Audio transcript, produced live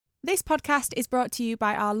This podcast is brought to you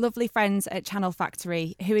by our lovely friends at Channel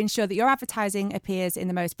Factory, who ensure that your advertising appears in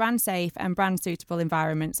the most brand safe and brand suitable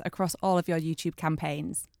environments across all of your YouTube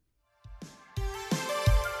campaigns.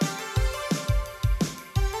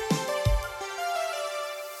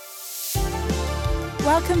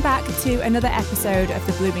 Welcome back to another episode of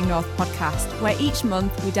the Blooming North podcast, where each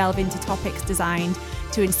month we delve into topics designed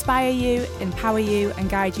to inspire you, empower you and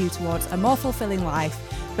guide you towards a more fulfilling life,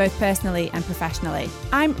 both personally and professionally.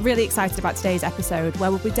 I'm really excited about today's episode, where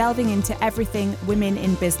we'll be delving into everything women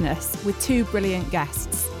in business with two brilliant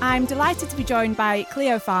guests. I'm delighted to be joined by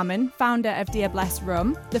Cleo Farman, founder of Diablesse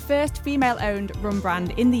rum, the first female-owned rum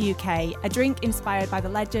brand in the UK, a drink inspired by the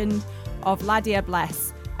legend of La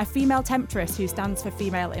Diablesse, a female temptress who stands for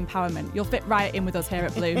female empowerment. You'll fit right in with us here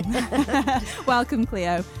at Bloom. Welcome,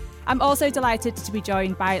 Cleo. I'm also delighted to be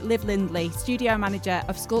joined by Lindley, studio manager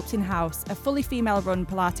of Sculpt in Haus, a fully female-run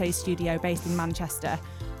Pilates studio based in Manchester.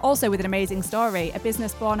 Also with an amazing story, a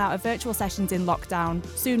business born out of virtual sessions in lockdown,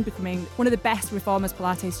 soon becoming one of the best reformers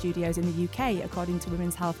Pilates studios in the UK, according to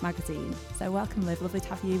Women's Health magazine. So welcome, Liv. Lovely to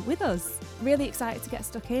have you with us. Really excited to get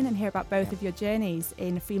stuck in and hear about both of your journeys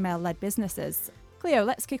in female-led businesses. Cleo,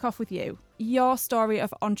 let's kick off with you. Your story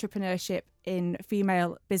of entrepreneurship in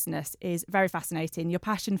female business is very fascinating. Your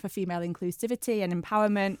passion for female inclusivity and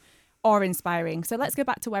empowerment, awe-inspiring. So let's go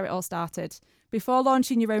back to where it all started. Before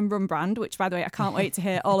launching your own rum brand, which, by the way, I can't wait to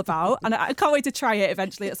hear all about, and I can't wait to try it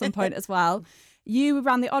eventually at some point as well, you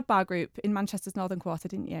ran the Odd Bar Group in Manchester's Northern Quarter,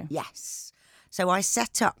 didn't you? Yes. So I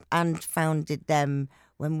set up and founded them.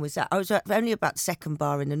 When was that? I was only about the second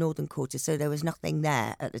bar in the Northern Quarter, so there was nothing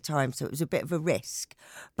there at the time. So it was a bit of a risk.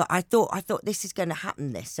 But I thought this is going to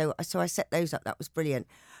happen. So I set those up. That was brilliant.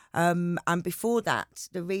 And before that,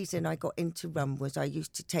 the reason I got into rum was I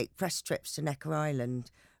used to take press trips to Necker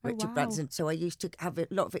Island, Richard Branson. So I used to have a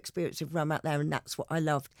lot of experience of rum out there, and that's what I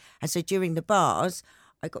loved. And so during the bars,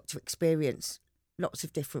 I got to experience lots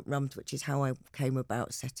of different rums, which is how I came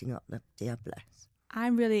about setting up the Diablesse.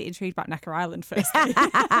 I'm really intrigued about Necker Island, firstly.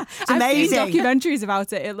 It's amazing. I've seen documentaries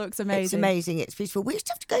about it. It looks amazing. It's amazing. It's beautiful. We used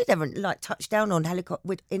to have to go there and touch down on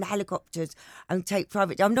in helicopters and take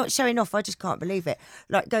private. I'm not showing off. I just can't believe it.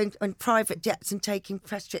 Like going on private jets and taking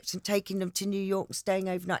press trips and taking them to New York and staying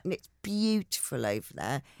overnight. And it's beautiful over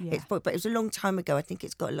there. Yeah. But it was a long time ago. I think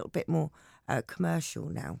it's got a little bit more commercial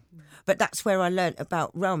now. But that's where I learnt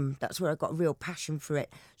about rum. That's where I got a real passion for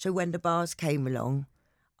it. So when the bars came along,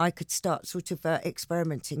 I could start sort of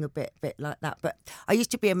experimenting a bit like that. But I used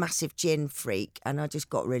to be a massive gin freak, and I just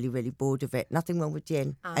got really, really bored of it. Nothing wrong with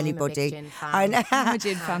gin. Anybody? I'm a big gin fan. I know. I'm a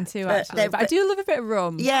gin fan too, actually. But I do love a bit of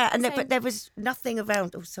rum. Yeah, but there was nothing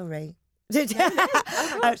around. Oh, sorry.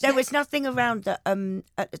 There was nothing around that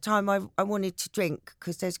at the time I wanted to drink,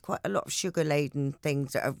 because there's quite a lot of sugar-laden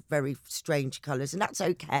things that are very strange colours, and that's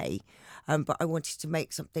okay. But I wanted to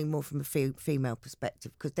make something more from a female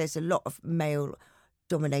perspective, because there's a lot of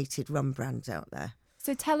male-dominated rum brands out there.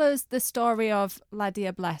 So tell us the story of La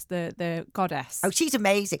Diablesse, the goddess. Oh, she's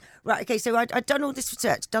amazing. Right, okay, so I'd done all this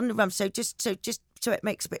research, done the rum, so just so it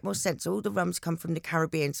makes a bit more sense. All the rums come from the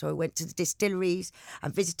Caribbean, so I went to the distilleries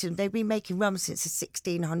and visited them. They've been making rum since the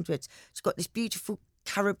 1600s. It's got this beautiful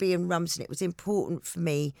Caribbean rums, and it was important for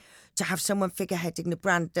me to have someone figureheading the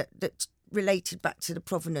brand that related back to the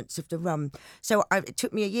provenance of the rum. So it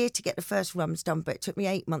took me a year to get the first rums done, but it took me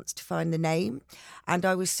 8 months to find the name. And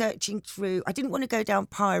I was searching through, I didn't want to go down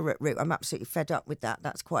pirate route. I'm absolutely fed up with that.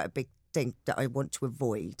 That's quite a big thing that I want to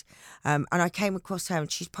avoid. And I came across her, and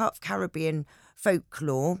she's part of Caribbean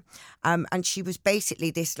folklore, and she was basically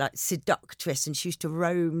this seductress, and she used to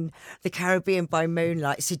roam the Caribbean by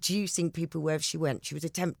moonlight, seducing people wherever she went. She was a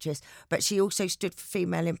temptress, but she also stood for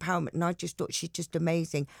female empowerment, and I just thought she's just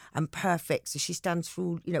amazing and perfect. So she stands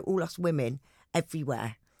for all us women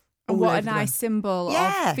everywhere. And what a nice symbol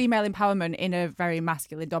of female empowerment in a very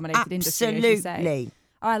masculine dominated industry, as you say. Absolutely.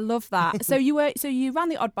 Oh, I love that. So you ran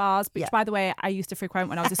the Odd Bars, which, by the way, I used to frequent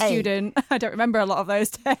when I was a student. I don't remember a lot of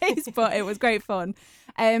those days, but it was great fun.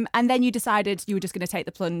 And then you decided you were just going to take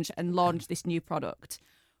the plunge and launch this new product.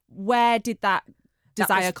 Where did that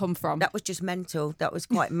desire come from? That was just mental. That was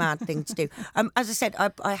quite a mad thing to do. As I said,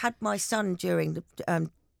 I had my son during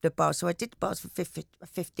the bars, so I did the bars for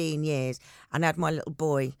 15 years, and I had my little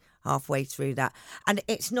boy halfway through that, and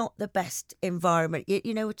it's not the best environment,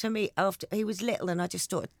 to me. After he was little, and I just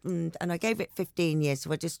thought, and I gave it 15 years,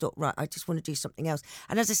 so I just thought, right, I just want to do something else.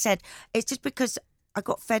 And as I said, it's just because I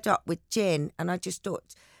got fed up with gin, and I just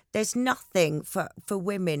thought there's nothing for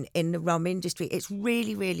women in the rum industry. It's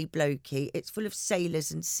really, really blokey. It's full of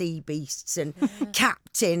sailors and sea beasts and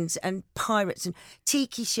captains and pirates and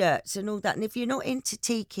tiki shirts and all that. And if you're not into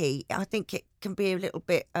tiki, I think it can be a little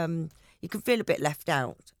bit, you can feel a bit left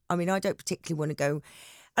out. I mean, I don't particularly want to go.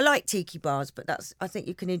 I like tiki bars, but I think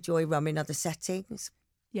you can enjoy rum in other settings.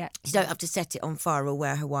 Yeah. You don't have to set it on fire or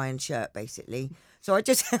wear a Hawaiian shirt, basically. So I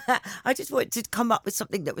just wanted to come up with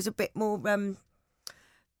something that was a bit more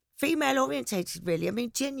female orientated, really. I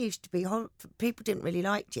mean, gin used to be people didn't really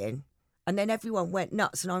like gin, and then everyone went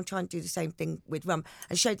nuts. And I'm trying to do the same thing with rum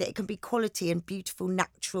and show that it can be quality and beautiful,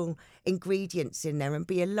 natural ingredients in there, and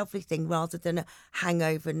be a lovely thing rather than a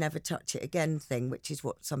hangover, never touch it again thing, which is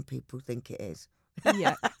what some people think it is.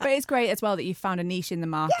 Yeah, but it's great as well that you've found a niche in the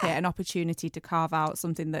market, an opportunity to carve out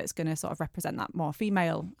something that's going to sort of represent that more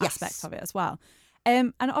female aspect of it as well.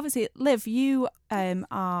 And obviously, Liv, you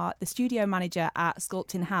are the studio manager at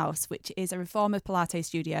Sculpt Haus, which is a reformer Pilates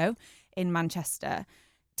studio in Manchester.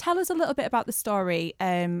 Tell us a little bit about the story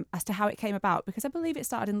as to how it came about, because I believe it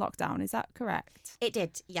started in lockdown. Is that correct? It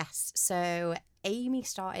did, yes. So Amy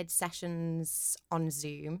started sessions on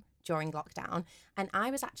Zoom during lockdown, and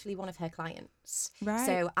I was actually one of her clients. Right.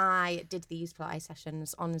 So I did these Pilates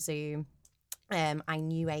sessions on Zoom. I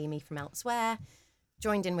knew Amy from elsewhere,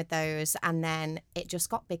 joined in with those, and then it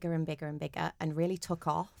just got bigger and bigger and bigger and really took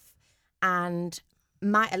off. And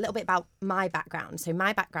a little bit about my background. So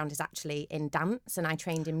my background is actually in dance, and I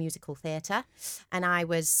trained in musical theatre, and I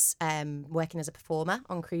was working as a performer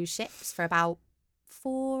on cruise ships for about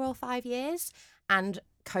 4 or 5 years, and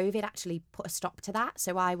COVID actually put a stop to that.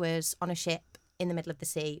 So I was on a ship in the middle of the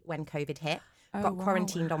sea when COVID hit, got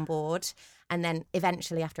quarantined on board, and then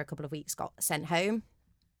eventually after a couple of weeks got sent home.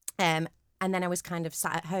 And then I was kind of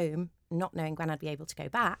sat at home not knowing when I'd be able to go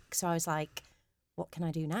back. So I was like, what can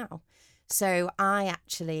I do now? So I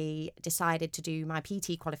actually decided to do my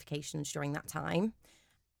PT qualifications during that time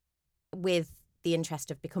with the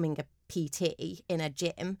interest of becoming a PT in a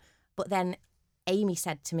gym. But then Amy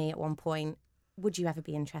said to me at one point, would you ever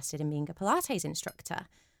be interested in being a Pilates instructor?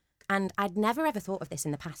 And I'd never ever thought of this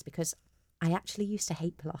in the past because I actually used to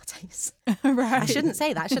hate Pilates. Right. I shouldn't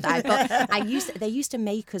say that, should I? But they used to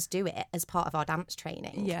make us do it as part of our dance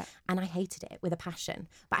training. Yeah. And I hated it with a passion.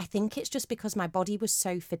 But I think it's just because my body was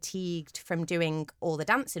so fatigued from doing all the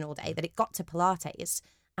dancing all day that it got to Pilates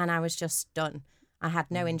and I was just done. I had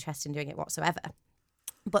no interest in doing it whatsoever.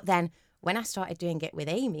 But then when I started doing it with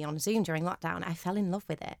Amy on Zoom during lockdown, I fell in love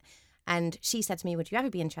with it. And she said to me, would you ever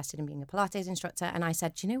be interested in being a Pilates instructor? And I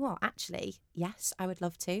said, do you know what? Actually, yes, I would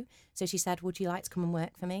love to. So she said, would you like to come and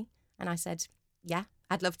work for me? And I said, yeah,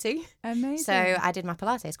 I'd love to. Amazing. So I did my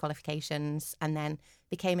Pilates qualifications and then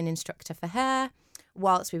became an instructor for her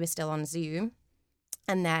whilst we were still on Zoom.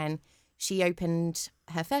 And then she opened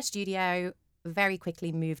her first studio, very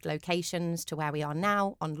quickly moved locations to where we are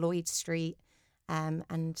now on Lloyd Street. And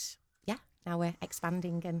now we're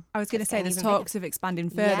expanding. And I was going to say there's talks of expanding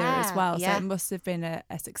further as well. So it must have been a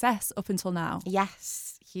success up until now.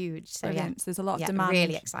 Yes, huge. So brilliant. So there's a lot of demand.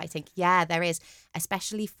 Really exciting. Yeah, there is,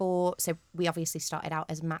 especially so we obviously started out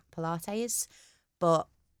as mat Pilates, but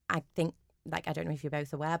I think, I don't know if you're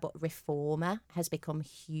both aware, but reformer has become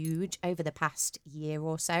huge over the past year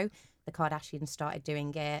or so. The Kardashians started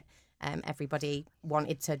doing it. Everybody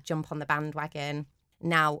wanted to jump on the bandwagon.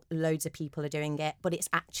 Now loads of people are doing it, but it's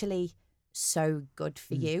actually so good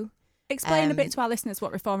for you. Explain a bit to our listeners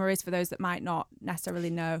what reformer is for those that might not necessarily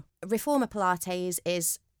know. Reformer Pilates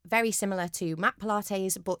is very similar to mat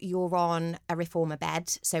Pilates, but you're on a reformer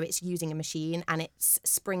bed. So it's using a machine and it's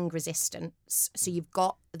spring resistance. So you've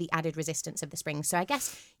got the added resistance of the spring. So I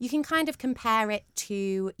guess you can kind of compare it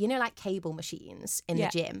to, like cable machines in the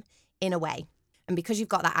gym in a way. And because you've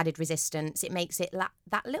got that added resistance, it makes it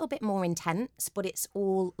that little bit more intense, but it's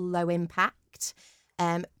all low impact.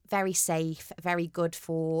 Very safe, very good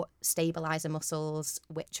for stabilizer muscles,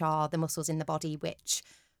 which are the muscles in the body which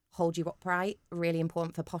hold you upright, really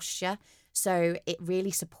important for posture. So it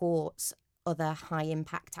really supports other high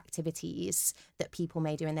impact activities that people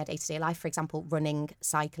may do in their day-to-day life. For example, running,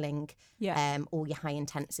 cycling, all your high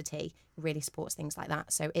intensity really supports things like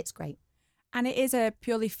that. So it's great. And it is a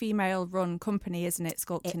purely female-run company, isn't it,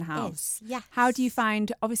 Sculpt Haus? Yes. How do you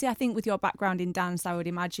find, obviously, I think with your background in dance, I would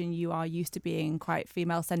imagine you are used to being quite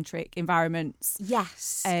female-centric environments.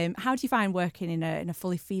 Yes. How do you find working in a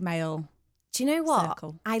fully female Do you know what?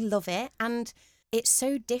 circle? I love it. And it's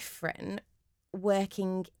so different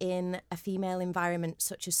working in a female environment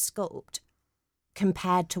such as Sculpt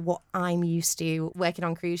compared to what I'm used to working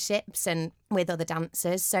on cruise ships and with other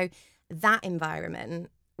dancers. So that environment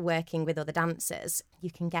working with other dancers,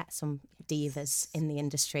 you can get some divas in the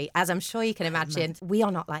industry, as I'm sure you can imagine. We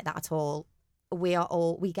are not like that at all.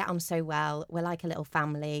 We get on so well. We're like a little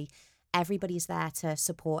family. Everybody's there to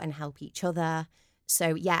support and help each other.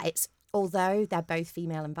 So yeah, although they're both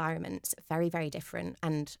female environments, very, very different.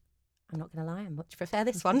 And I'm not going to lie, I much prefer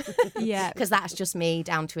this one. Yeah. Because that's just me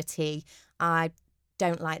down to a T. I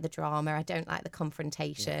don't like the drama. I don't like the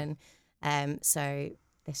confrontation. So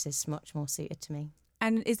this is much more suited to me.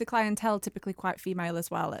 And is the clientele typically quite female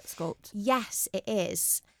as well at Sculpt? Yes, it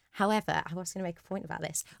is. However, I was going to make a point about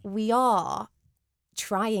this. We are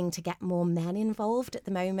trying to get more men involved at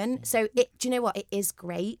the moment. So do you know what? It is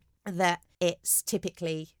great that it's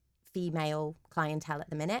typically female clientele at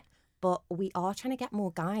the minute, but we are trying to get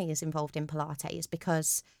more guys involved in Pilates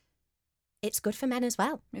because it's good for men as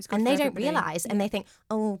well. And they don't realise, and they think,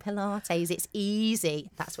 oh, Pilates, it's easy.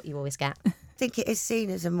 That's what you always get. I think it is seen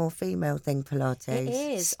as a more female thing, Pilates. It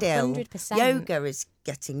is, still. 100%. Yoga is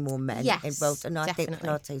getting more men Yes, involved, and I definitely. think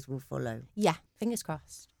Pilates will follow. Yeah, fingers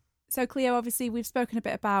crossed. So Cleo, obviously we've spoken a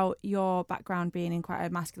bit about your background being in quite a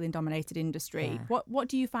masculine dominated industry. Yeah. What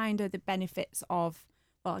do you find are the benefits of,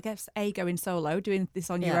 well, I guess A, going solo, doing this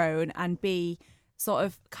on your own, and B, sort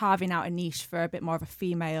of carving out a niche for a bit more of a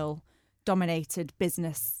female dominated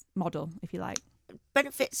business model, if you like?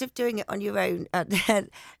 Benefits of doing it on your own,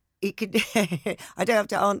 it could I don't have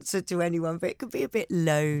to answer to anyone, but it could be a bit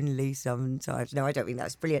lonely sometimes. No, I don't think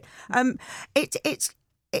that's brilliant.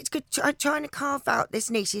 It's good. Trying to carve out this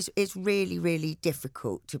niche is really, really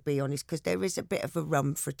difficult, to be honest, because there is a bit of a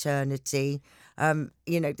rum fraternity,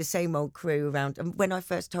 the same old crew around. And when I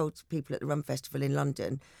first told people at the Rum Festival in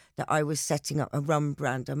London that I was setting up a rum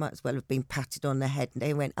brand, I might as well have been patted on the head. And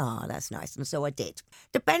they went, that's nice. And so I did.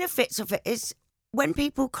 The benefits of it is when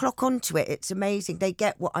people clock onto it, it's amazing. They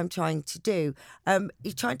get what I'm trying to do.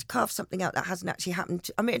 You're trying to carve something out that hasn't actually happened.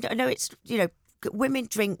 I mean, I know it's, women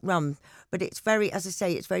drink rum, but it's very, as I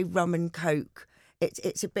say, it's very rum and coke.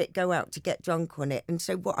 It's a bit go out to get drunk on it. And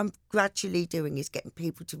so what I'm gradually doing is getting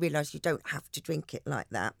people to realise you don't have to drink it like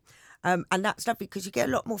that. And that's lovely because you get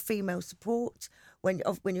a lot more female support when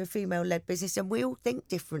you're a female-led business, and we all think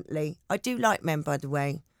differently. I do like men, by the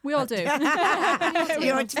way. We all do. You know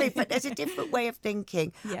what I mean? But there's a different way of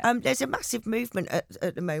thinking. Yeah. There's a massive movement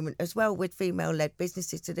at the moment as well with female-led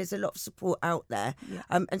businesses, so there's a lot of support out there. Yeah.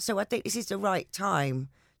 And so I think this is the right time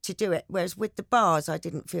to do it. Whereas with the bars, I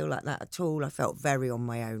didn't feel like that at all. I felt very on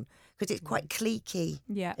my own because it's quite cliquey.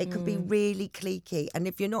 Yeah. It can be really cliquey. And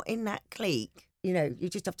if you're not in that clique, you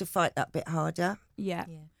just have to fight that bit harder. Yeah.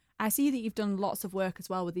 I see that you've done lots of work as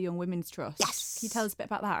well with the Young Women's Trust. Yes. Can you tell us a bit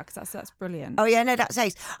about that? Because that's brilliant. Oh, yeah, no, that's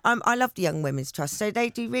ace. I love the Young Women's Trust. So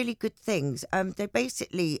they do really good things. They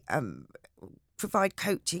basically provide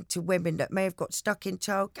coaching to women that may have got stuck in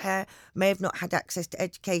childcare, may have not had access to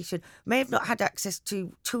education, may have not had access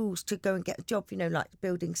to tools to go and get a job, like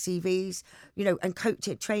building CVs, and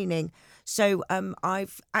coaching, training. So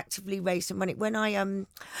I've actively raised some money. When I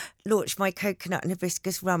launched my coconut and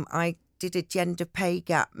hibiscus rum, I did a gender pay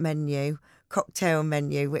gap cocktail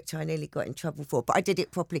menu, which I nearly got in trouble for, but I did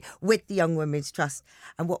it properly with the Young Women's Trust.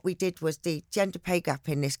 And what we did was the gender pay gap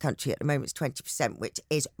in this country at the moment is 20%, which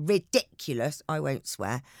is ridiculous. I won't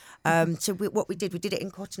swear. So what we did it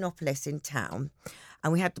in Cottonopolis in town,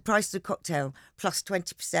 and we had the price of the cocktail plus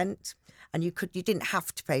 20%. And you didn't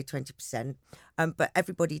have to pay 20%, but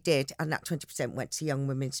everybody did, and that 20% went to Young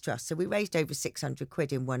Women's Trust. So we raised over 600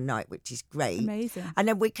 quid in one night, which is great. Amazing. And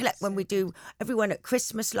then we collect when we do. Everyone at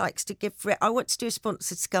Christmas likes to give for it. I want to do a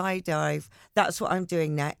sponsored skydive. That's what I'm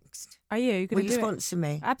doing next. Are you going to do it? Will you sponsor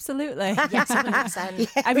me? Absolutely. Yes,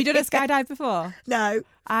 100%. Have you done a skydive before? No.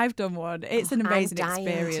 I've done one. It's an amazing I'm dying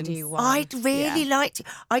experience. to do one. I'd really like to.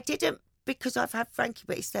 I didn't. Because I've had Frankie,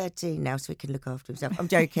 but he's 13 now, so he can look after himself. I'm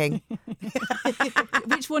joking.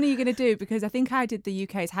 Which one are you going to do? Because I think I did the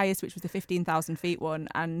UK's highest, which was the 15,000 feet one,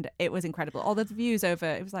 and it was incredible. All the views over,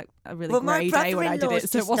 it was like a really grey day when I did it.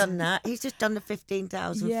 So just done that. He's just done the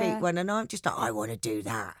 15,000 Yeah. feet one, and I'm just like, I want to do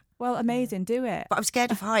that. Well, amazing. Do it. But I'm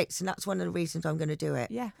scared of heights, and that's one of the reasons I'm going to do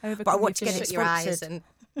it. Yeah. But I want to get it Shut your eyes sponsored. and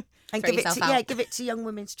And throw yourself out. give it to Young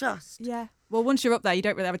Women's Trust. Yeah. Well, once you're up there, you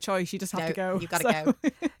don't really have a choice. You just have to go. You've got to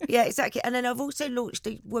go. Yeah, exactly. And then I've also launched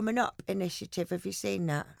the Woman Up initiative. Have you seen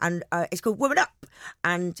that? And it's called Woman Up.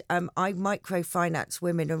 And I microfinance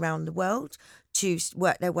women around the world to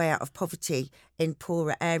work their way out of poverty in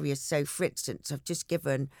poorer areas. So, for instance, I've just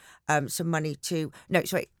given some money to... No,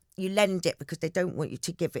 sorry. you lend it because they don't want you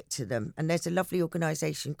to give it to them. And there's a lovely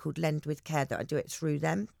organisation called Lend With Care that I do it through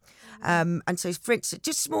them. And so, for instance,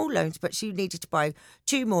 just small loans, but she needed to buy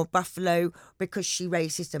 2 more buffalo because she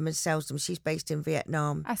raises them and sells them. She's based in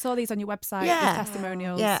Vietnam. I saw these on your website, Yeah. the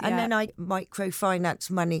testimonials. Yeah, and then I microfinance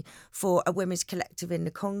money for a women's collective in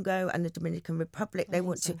the Congo and the Dominican Republic. They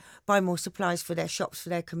want to buy more supplies for their shops, for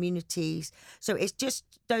their communities. So it's just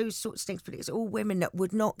those sorts of things, but it's all women that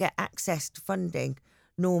would not get access to funding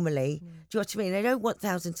normally. Do you know what I mean? They don't want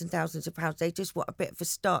thousands and thousands of pounds. They just want a bit of a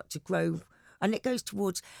start to grow. And it goes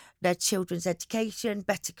towards their children's education,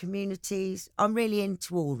 better communities. I'm really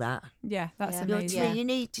into all that. Yeah, that's You know what I amazing. mean? You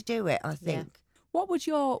need to do it, I think. What would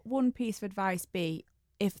your one piece of advice be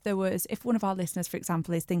if one of our listeners, for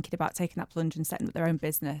example, is thinking about taking that plunge and setting up their own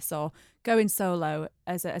business or going solo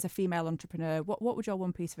as a female entrepreneur? What would your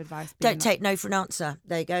one piece of advice be? Don't take no for an answer.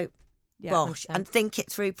 There you go. Yeah, Bosh. 100%. And think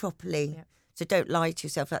it through properly. Yeah. So don't lie to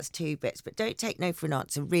yourself. That's 2 bits. But don't take no for an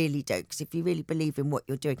answer. Really don't. Because if you really believe in what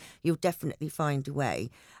you're doing, you'll definitely find a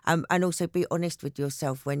way. And also be honest with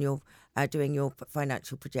yourself when you're doing your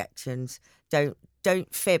financial projections.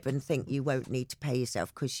 Don't fib and think you won't need to pay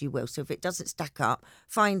yourself, because you will. So if it doesn't stack up,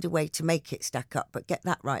 find a way to make it stack up. But get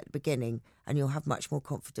that right at the beginning and you'll have much more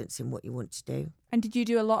confidence in what you want to do. And did you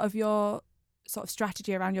do a lot of your sort of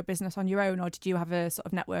strategy around your business on your own, or did you have a sort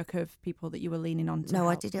of network of people that you were leaning on to No,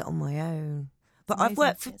 I help? did it on my own. But Amazing. I've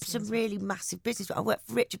worked for It's some amazing. really massive business. I worked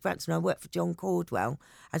for Richard Branson, I worked for John Caldwell.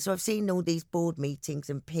 And so I've seen all these board meetings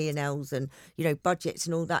and P&Ls and, budgets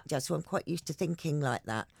and all that jazz. So I'm quite used to thinking like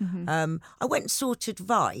that. I went and sought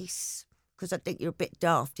advice, because I think you're a bit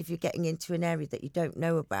daft if you're getting into an area that you don't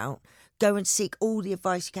know about. Go and seek all the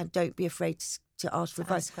advice you can. Don't be afraid to ask for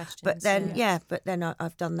advice. But then,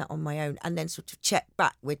 I've done that on my own, and then sort of check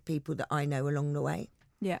back with people that I know along the way.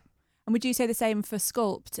 Yeah. And would you say the same for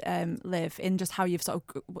Sculpt, Liv, in just how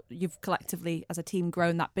you've collectively as a team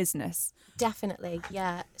grown that business? Definitely,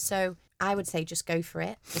 yeah. So I would say just go for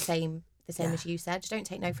it. The same as you said. Just don't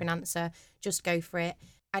take no for an answer. Just go for it.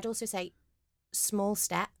 I'd also say small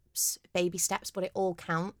steps, baby steps, but it all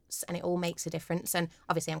counts and it all makes a difference. And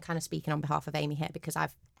obviously, I'm kind of speaking on behalf of Amy here because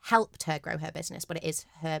I've helped her grow her business, but it is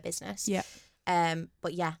her business. Yeah.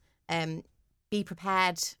 Be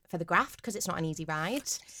prepared for the graft, because it's not an easy ride.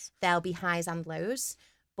 There'll be highs and lows,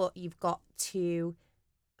 but you've got to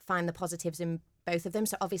find the positives in both of them.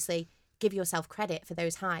 So obviously give yourself credit for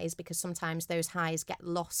those highs, because sometimes those highs get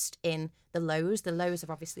lost in the lows. The lows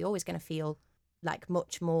are obviously always going to feel like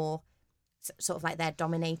much more sort of like they're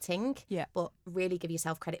dominating. Yeah. But really give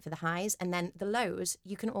yourself credit for the highs. And then the lows,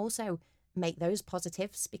 you can also make those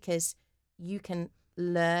positives, because you can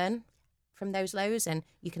learn from those lows and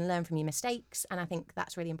you can learn from your mistakes. And I think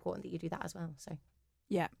that's really important that you do that as well. So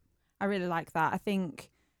Yeah, I really like that. I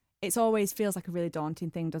think it always feels like a really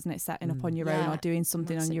daunting thing, doesn't it, setting up on your own or doing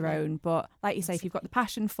something on your own. But like you say, if you've got the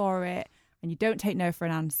passion for it and you don't take no for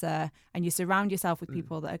an answer and you surround yourself with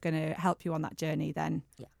people that are going to help you on that journey, then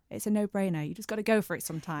it's a no-brainer. You just got to go for it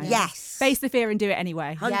sometimes. Yes. Face the fear and do it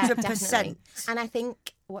anyway. 100%. definitely. And I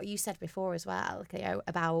think what you said before as well, Cleo,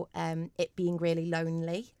 about it being really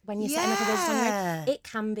lonely when you're setting up a business on your own. It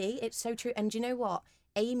can be. It's so true. And do you know what?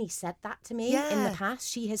 Amy said that to me in the past.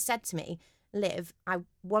 She has said to me, Liv, I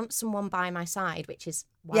want someone by my side, which is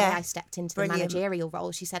why I stepped into the managerial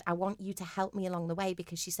role. She said, I want you to help me along the way,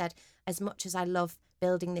 because she said, as much as I love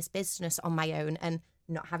building this business on my own and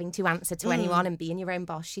not having to answer to anyone and being your own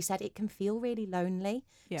boss, she said it can feel really lonely.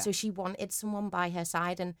 Yeah. So she wanted someone by her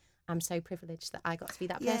side, and I'm so privileged that I got to be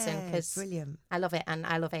that person, because I love it and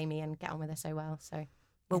I love Amy and get on with her so well. So.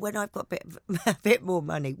 Well, when I've got a bit more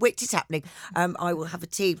money, which is happening, I will have a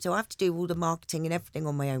team. So I have to do all the marketing and everything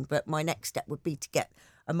on my own. But my next step would be to get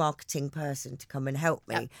a marketing person to come and help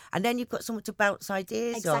me. Yep. And then you've got someone to bounce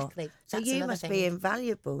ideas off. Exactly. So That's you must be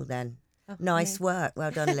invaluable then. Oh, nice work.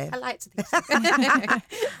 Well done, Liv. I like to think so.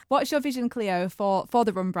 What's your vision, Cleo, for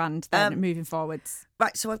the Rum brand then moving forwards?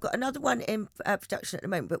 Right, so I've got another one in production at the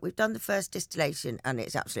moment, but we've done the first distillation and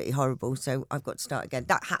it's absolutely horrible, so I've got to start again.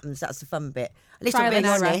 That happens, that's the fun bit. At least I'm being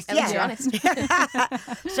honest. At least you're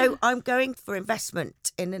honest. So I'm going for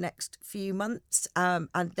investment in the next few months, and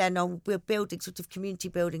then we're building sort of community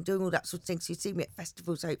building, doing all that sort of thing. So you see me at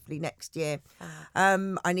festivals hopefully next year.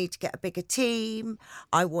 I need to get a bigger team.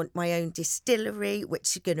 I want my own distillery,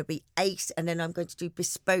 which is going to be ace, and then I'm going to do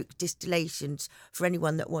bespoke distillations for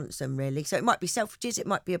anyone that wants them, really. So it might be Selfridges, it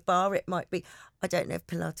might be a bar, it might be, I don't know if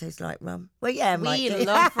Pilates like rum. Well, yeah, we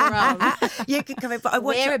love rum. You can come in, but I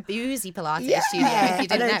want We're a boozy Pilates studio, if you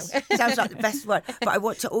didn't know. Sounds like the best one. But I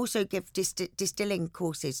want to also give distilling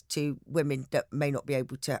courses to women that may not be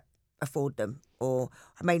able to afford them, or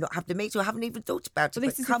I may not have the means, or haven't even thought about it. Well,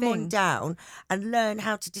 this but is the come on thing. down and learn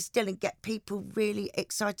how to distill and get people really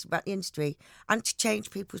excited about the industry and to change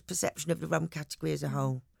people's perception of the rum category as a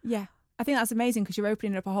whole. Yeah. I think that's amazing because you're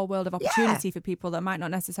opening up a whole world of opportunity for people that might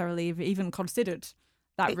not necessarily have even considered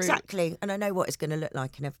that route. Exactly. And I know what it's going to look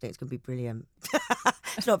like and everything. It's going to be brilliant.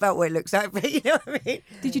 It's not about what it looks like, but you know what I mean?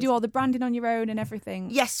 Did you do all the branding on your own and everything?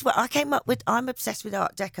 Yes. Well, I'm obsessed with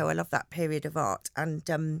Art Deco. I love that period of art. And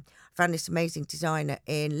I found this amazing designer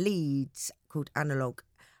in Leeds called Analog.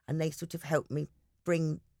 And they sort of helped me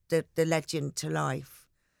bring the legend to life.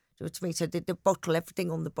 Do you know what I mean? So the bottle,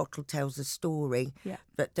 everything on the bottle tells a story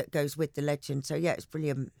that goes with the legend. So, yeah, it's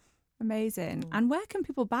brilliant. Amazing. And where can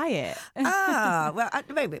people buy it? Well, at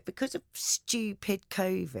the moment, because of stupid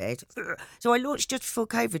COVID, so I launched just before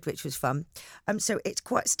COVID, which was fun. So it's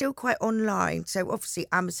still quite online. So obviously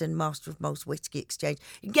Amazon, Master of Malts, Whiskey Exchange.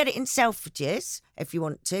 You can get it in Selfridges if you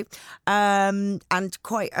want to, and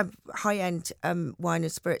quite high-end wine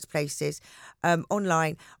and spirits places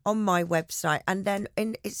online on my website. And then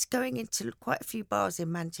it's going into quite a few bars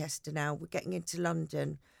in Manchester now. We're getting into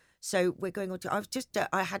London. So we're going on to.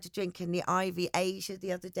 I had a drink in the Ivy Asia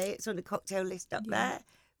the other day. It's on the cocktail list up there.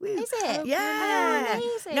 Woo. Is it? Yeah. Oh,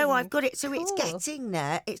 amazing. No, I've got it. So it's Cool. getting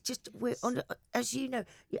there. It's just we're on. As you know,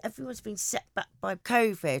 everyone's been set back by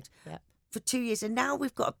COVID for 2 years, and now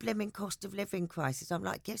we've got a blimming cost of living crisis. I'm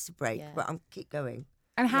like, give us a break, but I'm keep going.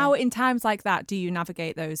 And how, in times like that, do you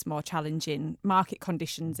navigate those more challenging market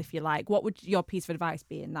conditions, if you like? What would your piece of advice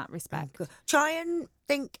be in that respect? Try and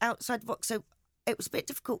think outside the box. So it was a bit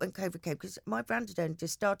difficult when COVID came because my brand had only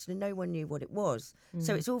just started and no one knew what it was.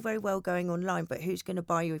 So it's all very well going online, but who's going to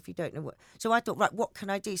buy you if you don't know what? So I thought, right, what can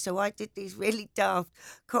I do? So I did these really daft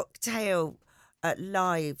cocktail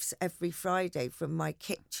lives every Friday from my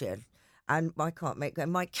kitchen. And I can't make them.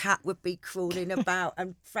 My cat would be crawling about,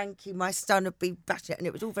 and Frankie, my son, would be batting it, and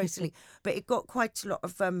it was all very silly. But it got quite a lot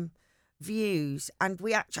of views, and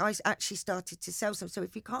I actually started to sell some. So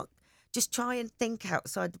if you can't, just try and think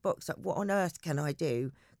outside the box. Like, what on earth can I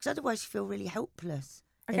do? Because otherwise, you feel really helpless.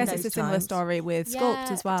 I guess it's a similar story with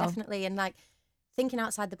Sculpt as well. Definitely, and like thinking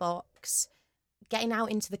outside the box, getting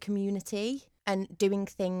out into the community, and doing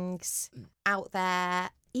things out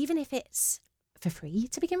there, even if it's for free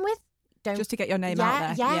to begin with. Just to get your name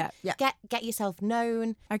out there. Yeah. Get yourself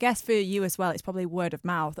known. I guess for you as well, it's probably word of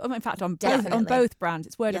mouth. In fact, on both brands,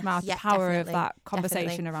 it's word of mouth, the power of that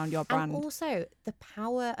conversation around your brand. And also the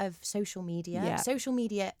power of social media. Yeah. Social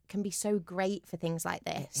media can be so great for things like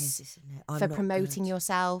this. It is, isn't it? For promoting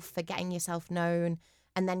yourself, for getting yourself known.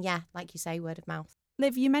 And then, like you say, word of mouth.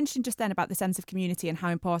 Liv, you mentioned just then about the sense of community and how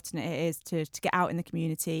important it is to get out in the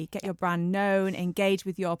community, get your brand known, engage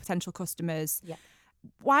with your potential customers. Yeah.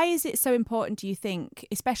 Why is it so important, do you think,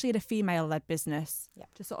 especially in a female-led business,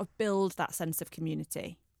 to sort of build that sense of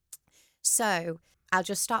community? So I'll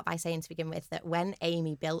just start by saying to begin with that when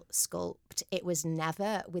Amy built Sculpt, it was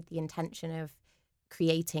never with the intention of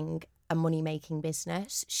creating a money-making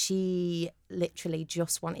business. She literally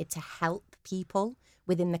just wanted to help people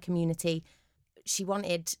within the community. She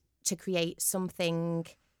wanted to create something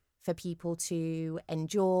for people to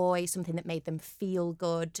enjoy, something that made them feel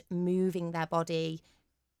good, moving their body,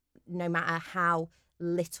 no matter how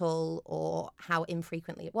little or how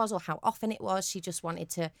infrequently it was or how often it was. She just wanted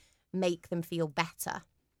to make them feel better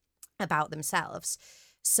about themselves.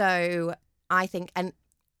 So I think, and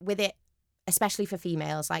with it, especially for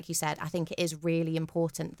females, like you said, I think it is really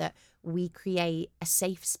important that we create a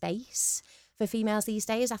safe space for females these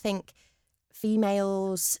days. I think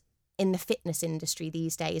females in the fitness industry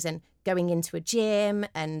these days and going into a gym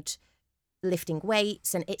and lifting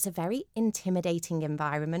weights, and it's a very intimidating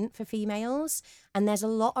environment for females, and there's a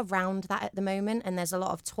lot around that at the moment, and there's a lot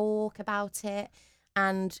of talk about it,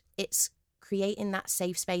 and it's creating that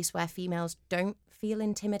safe space where females don't feel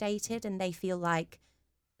intimidated and they feel like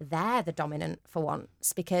they're the dominant for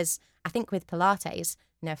once. Because I think with Pilates,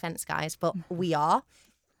 no offense guys, but we are.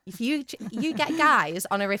 If you get guys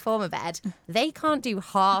on a reformer bed, they can't do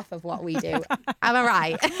half of what we do. Am I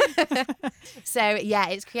right? So,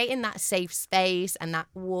 it's creating that safe space and that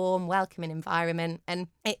warm, welcoming environment. And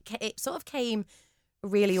it sort of came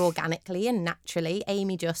really organically and naturally.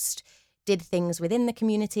 Amy just did things within the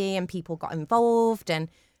community and people got involved and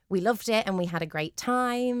we loved it and we had a great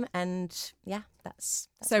time. And, that's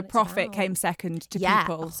so profit came second to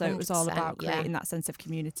people. So it was all about creating that sense of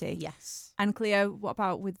community. Yes. And Cleo, what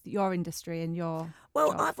about with your industry and your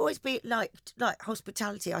job? I've always been like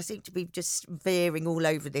hospitality. I seem to be just veering all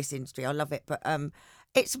over this industry. I love it, but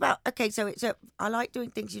it's about I like doing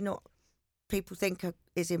things you're not people think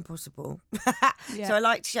is impossible. Yeah. So I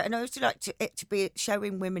like to show, and I also like it to be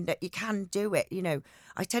showing women that you can do it. You know,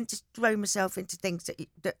 I tend to throw myself into things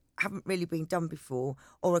that haven't really been done before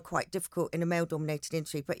or are quite difficult in a male-dominated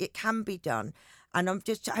industry, but it can be done. And I'm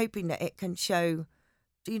just hoping that it can show,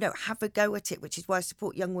 you know, have a go at it, which is why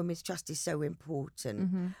support young women's trust is so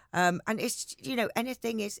important. And it's, you know,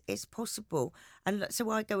 anything is possible. And so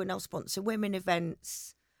I go and I'll sponsor women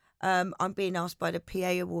events. I'm being asked by the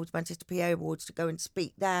PA Awards, Manchester PA Awards, to go and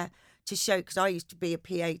speak there to show, because I used to be a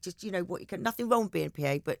PA, just, you know, what you can, nothing wrong with being a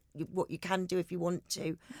PA, but what you can do if you want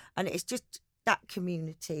to. And it's just that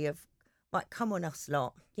community of, like, come on us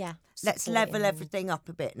lot. Yeah. Let's level everything up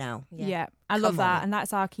a bit now. Yeah, I love Come that. on. And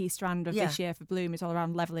that's our key strand of this year for Bloom, is all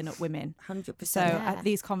around levelling up women. 100%. So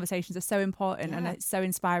these conversations are so important, and it's so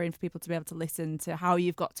inspiring for people to be able to listen to how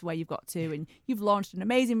you've got to where you've got to. And you've launched an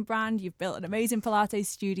amazing brand, you've built an amazing Pilates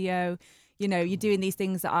studio. You know, you're doing these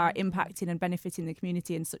things that are impacting and benefiting the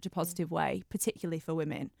community in such a positive way, particularly for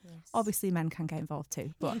women. Yes. Obviously, men can get involved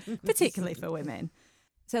too, but particularly for women.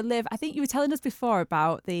 So, Liv, I think you were telling us before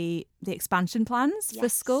about the expansion plans for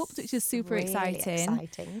Sculpt, which is super really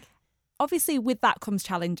exciting. Obviously, with that comes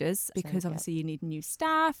challenges, because obviously you need new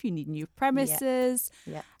staff, you need new premises.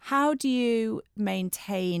 Yeah. How do you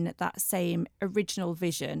maintain that same original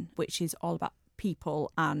vision, which is all about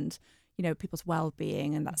people and, you know, people's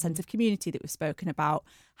well-being and that sense of community that we've spoken about?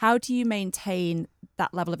 How do you maintain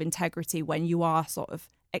that level of integrity when you are sort of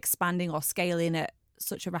expanding or scaling at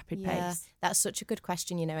such a rapid pace? That's such a good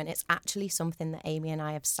question, you know, and it's actually something that Amy and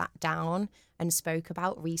I have sat down and spoke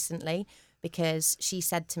about recently, because she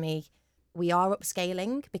said to me, we are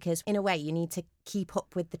upscaling because in a way you need to keep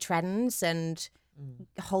up with the trends and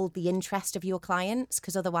hold the interest of your clients,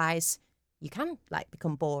 because otherwise you can like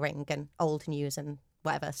become boring and old news and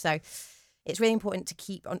whatever. So it's really important to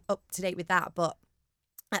keep up to date with that, but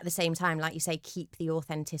at the same time, like you say, keep the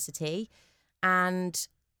authenticity. And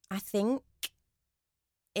I think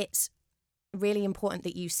it's really important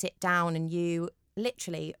that you sit down and you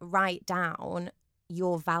literally write down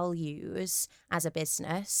your values as a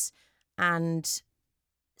business and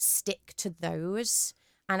stick to those.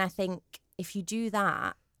 And I think if you do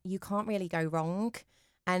that, you can't really go wrong.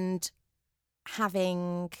 And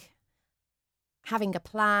having a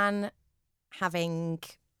plan, having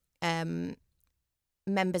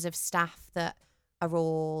members of staff that are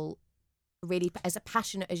all really as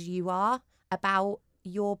passionate as you are about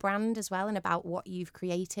your brand as well and about what you've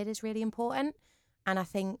created is really important. And I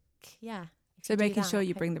think, so making sure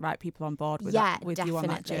you bring the right people on board with, with you on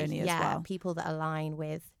that journey as well. People that align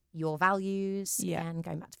with your values and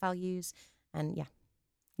going back to values and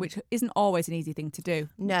which isn't always an easy thing to do.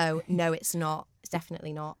 No, it's not. It's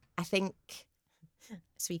definitely not. I think,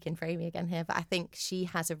 speaking for Amy again here, but I think she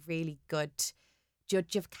has a really good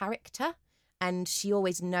judge of character, and she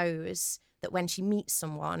always knows that when she meets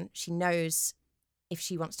someone, she knows if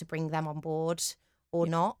she wants to bring them on board or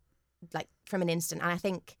not, like from an instant. And I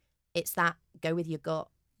think it's that go with your gut.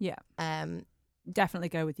 Yeah. Definitely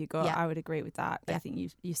go with your gut. I would agree with that. I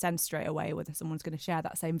think you sense straight away whether someone's going to share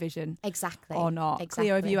that same vision or not.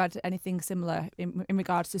 Cleo, have you had anything similar in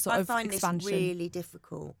regards to sort of expansion? I find this really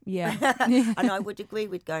difficult. Yeah. And I would agree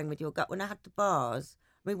with going with your gut. When I had the bars,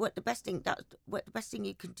 I mean, the best thing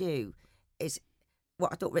you can do is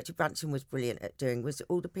what I thought Richard Branson was brilliant at doing was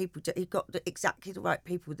all the people, he got exactly the right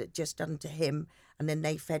people that just under him, and then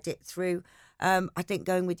they fed it through. I think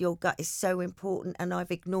going with your gut is so important, and I've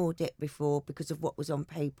ignored it before because of what was on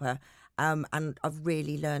paper, and I've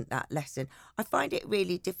really learned that lesson. I find it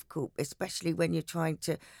really difficult, especially when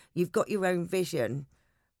you've got your own vision,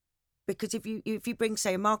 because if you bring,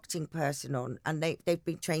 say, a marketing person on and they've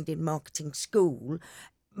been trained in marketing school,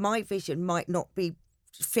 my vision might not be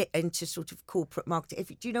fit into sort of corporate marketing.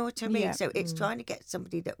 Do you know what I mean? Yeah. So it's trying to get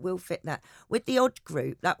somebody that will fit that. With the odd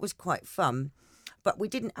group, that was quite fun, but we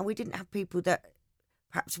didn't have people that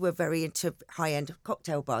perhaps were very into high-end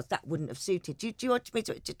cocktail bars. That wouldn't have suited. Do you know what I mean?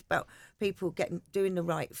 So it's just about people doing the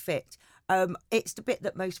right fit. It's the bit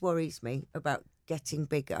that most worries me about getting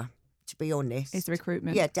bigger, to be honest. Is the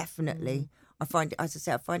recruitment. Yeah, definitely. I find it, as I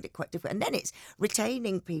say, I find it quite difficult. And then it's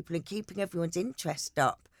retaining people and keeping everyone's interest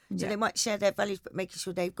up. So they might share their values, but making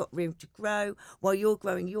sure they've got room to grow while you're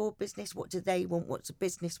growing your business. What do they want? What's the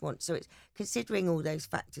business want? So it's considering all those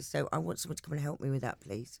factors. So I want someone to come and help me with that,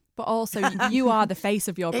 please. But also, you are the face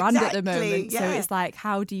of your brand at the moment. Yeah. So it's like,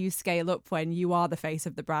 how do you scale up when you are the face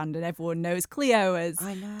of the brand and everyone knows Cleo as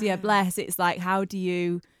Diablesse? It's like, how do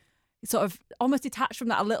you sort of almost detach from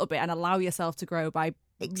that a little bit and allow yourself to grow by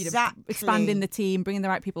Exactly. expanding the team, bringing the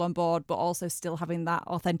right people on board, but also still having that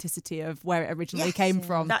authenticity of where it originally came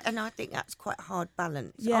from. And I think that's quite a hard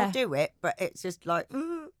balance. Yeah. I'll do it, but it's just like...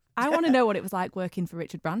 I want to know what it was like working for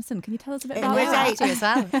Richard Branson. Can you tell us a bit about that? as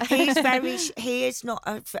well.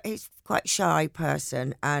 He's quite a shy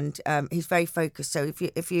person, and he's very focused. So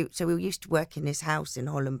so we used to work in his house in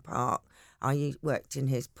Holland Park. I worked in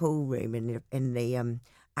his pool room in the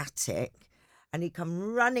attic. And he'd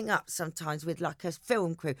come running up sometimes with like a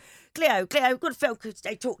film crew. Cleo, good film crew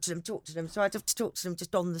today. Talk to them. So I'd have to talk to them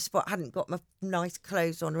just on the spot. I hadn't got my nice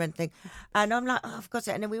clothes on or anything. And I'm like, oh, I've got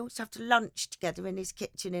it. And then we also have to lunch together in his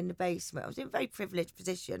kitchen in the basement. I was in a very privileged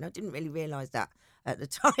position. I didn't really realise that at the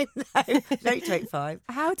time, though. No 25.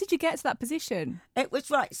 How did you get to that position? It was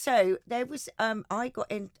right. So there was, I got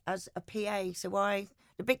in as a PA. So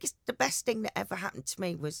the best thing that ever happened to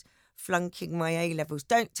me was flunking my A-levels.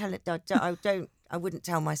 Don't tell it. I wouldn't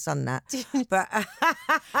tell my son that. But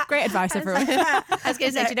great advice, everyone. I was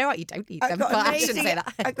going to say, do you know what? You don't need them, but I shouldn't say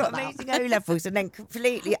that. I got amazing O-levels, and then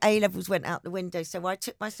completely A-levels went out the window. So I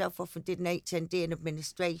took myself off and did an HND in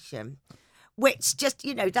administration, which just,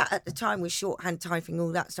 that at the time was shorthand typing,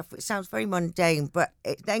 all that stuff. It sounds very mundane, but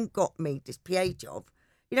it then got me this PA job.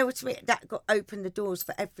 You know what I mean? That opened the doors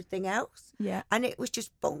for everything else. Yeah. And it was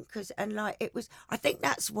just bonkers. And I think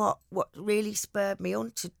that's what really spurred me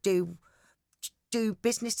on to do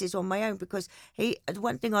businesses on my own, because the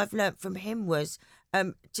one thing I've learnt from him was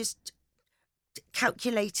just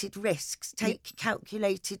calculated risks, take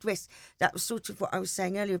calculated risks. That was sort of what I was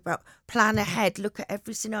saying earlier about plan ahead, look at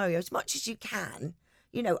every scenario as much as you can.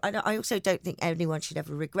 And I also don't think anyone should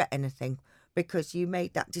ever regret anything, because you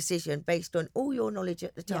made that decision based on all your knowledge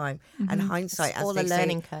at the time. And hindsight, it's all a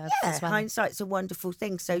learning curve as well. Hindsight's a wonderful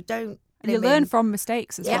thing. So don't. And you learn from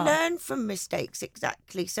mistakes as well. You learn from mistakes,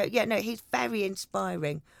 exactly. So, he's very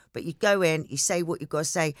inspiring. But you go in, you say what you've got to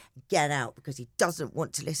say, get out, because he doesn't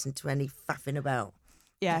want to listen to any faffing about.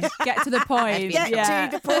 Yeah, get to the point. To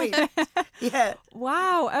the point. Yeah.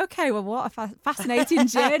 Wow. Okay. Well, what a fascinating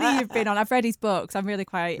journey you've been on. I've read his books. I'm really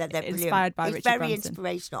quite inspired by Richard Branson. He's very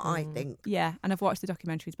inspirational, I think. Yeah, and I've watched the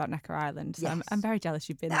documentaries about Necker Island, so Yes. I'm very jealous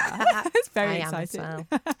you've been there. It's very exciting. Am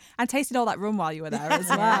as well. And tasted all that rum while you were there as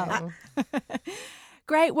well.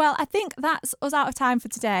 Great. Well, I think that's us out of time for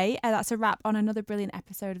today. That's a wrap on another brilliant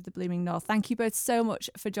episode of The Blooming North. Thank you both so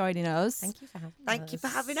much for joining us. Thank you for having us. Thank you for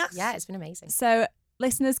having us. Yeah, it's been amazing. So,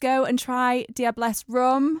 listeners, go and try Diablesse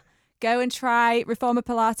rum. Go and try Reformer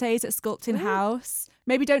Pilates at Sculpt in Haus.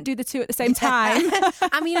 Maybe don't do the two at the same time.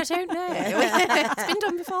 I mean, I don't know. It's been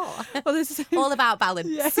done before. Well, this is all about balance.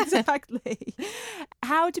 Yes, exactly.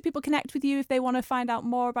 How do people connect with you if they want to find out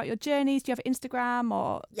more about your journeys? Do you have Instagram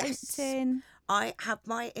or LinkedIn? I have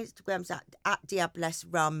my Instagrams at Diablesse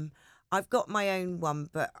Rum. I've got my own one,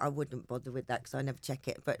 but I wouldn't bother with that because I never check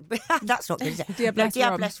it. But that's not good.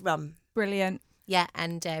 Diablesse Rum. Brilliant. Yeah,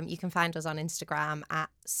 and you can find us on Instagram at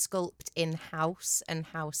Sculpt in Haus, and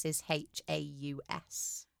Haus is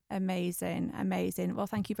Haus. Amazing. Well,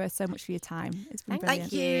 thank you both so much for your time. It's been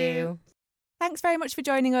brilliant. Thank you. Thanks very much for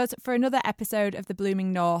joining us for another episode of The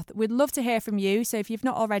Blooming North. We'd love to hear from you, so if you've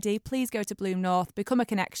not already, please go to Bloom North, become a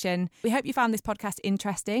connection. We hope you found this podcast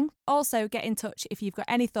interesting. Also, get in touch if you've got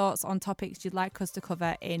any thoughts on topics you'd like us to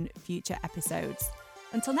cover in future episodes.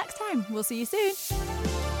 Until next time, we'll see you soon.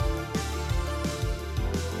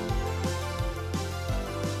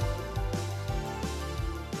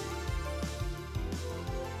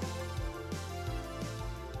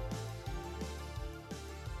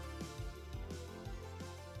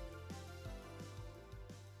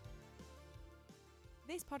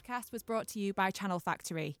 This podcast was brought to you by Channel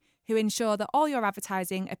Factory, who ensure that all your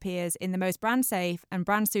advertising appears in the most brand safe and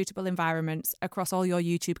brand suitable environments across all your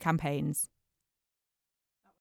YouTube campaigns.